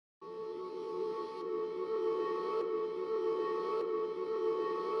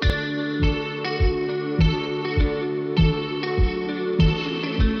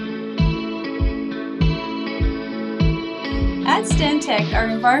Stantec, our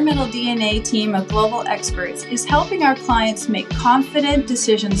environmental DNA team of global experts, is helping our clients make confident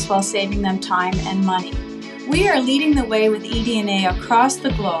decisions while saving them time and money. We are leading the way with eDNA across the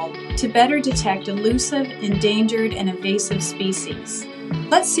globe to better detect elusive, endangered, and invasive species.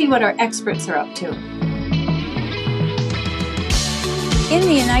 Let's see what our experts are up to. In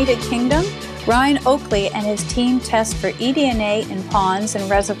the United Kingdom, Ryan Oakley and his team test for eDNA in ponds and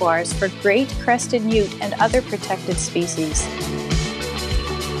reservoirs for great crested newt and other protected species.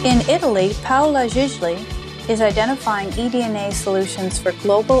 In Italy, Paola Gigli is identifying eDNA solutions for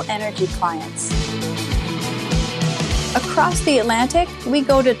global energy clients. Across the Atlantic, we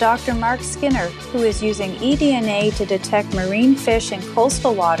go to Dr. Mark Skinner, who is using eDNA to detect marine fish in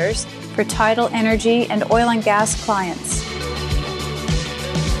coastal waters for tidal energy and oil and gas clients.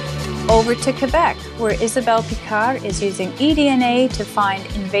 Over to Quebec, where Isabelle Picard is using eDNA to find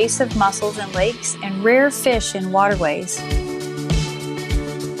invasive mussels in lakes and rare fish in waterways.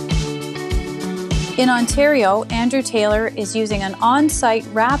 In Ontario, Andrew Taylor is using an on-site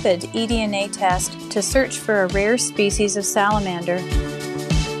rapid eDNA test to search for a rare species of salamander.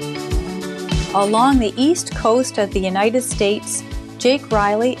 Along the east coast of the United States, Jake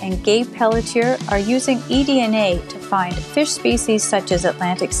Riley and Gabe Pelletier are using eDNA to find fish species such as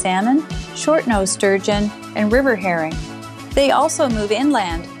Atlantic salmon, short-nosed sturgeon, and river herring. They also move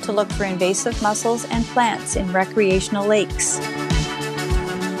inland to look for invasive mussels and plants in recreational lakes.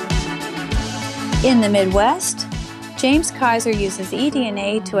 In the Midwest, James Kaiser uses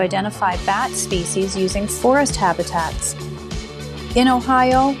eDNA to identify bat species using forest habitats. In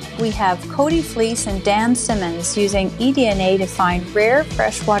Ohio, we have Cody Fleece and Dan Simmons using eDNA to find rare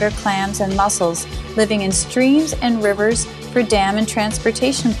freshwater clams and mussels living in streams and rivers for dam and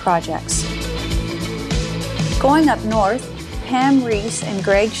transportation projects. Going up north, Pam Reese and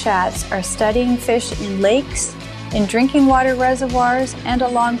Greg Schatz are studying fish in lakes, in drinking water reservoirs, and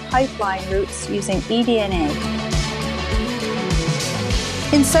along pipeline routes using eDNA.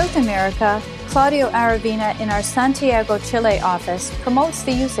 In South America, Claudio Aravina in our Santiago, Chile office promotes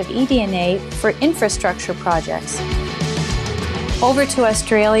the use of eDNA for infrastructure projects. Over to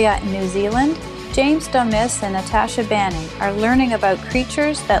Australia and New Zealand, James Domis and Natasha Banning are learning about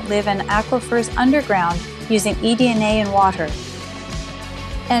creatures that live in aquifers underground using eDNA in water.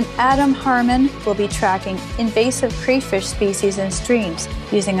 And Adam Harmon will be tracking invasive crayfish species in streams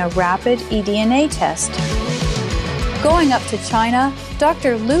using a rapid eDNA test. Going up to China,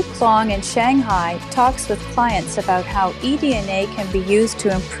 Dr. Luke Long in Shanghai talks with clients about how eDNA can be used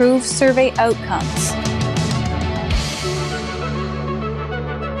to improve survey outcomes.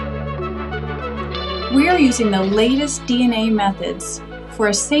 We are using the latest DNA methods for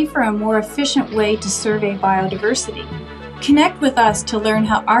a safer and more efficient way to survey biodiversity. Connect with us to learn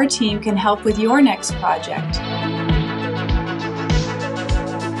how our team can help with your next project.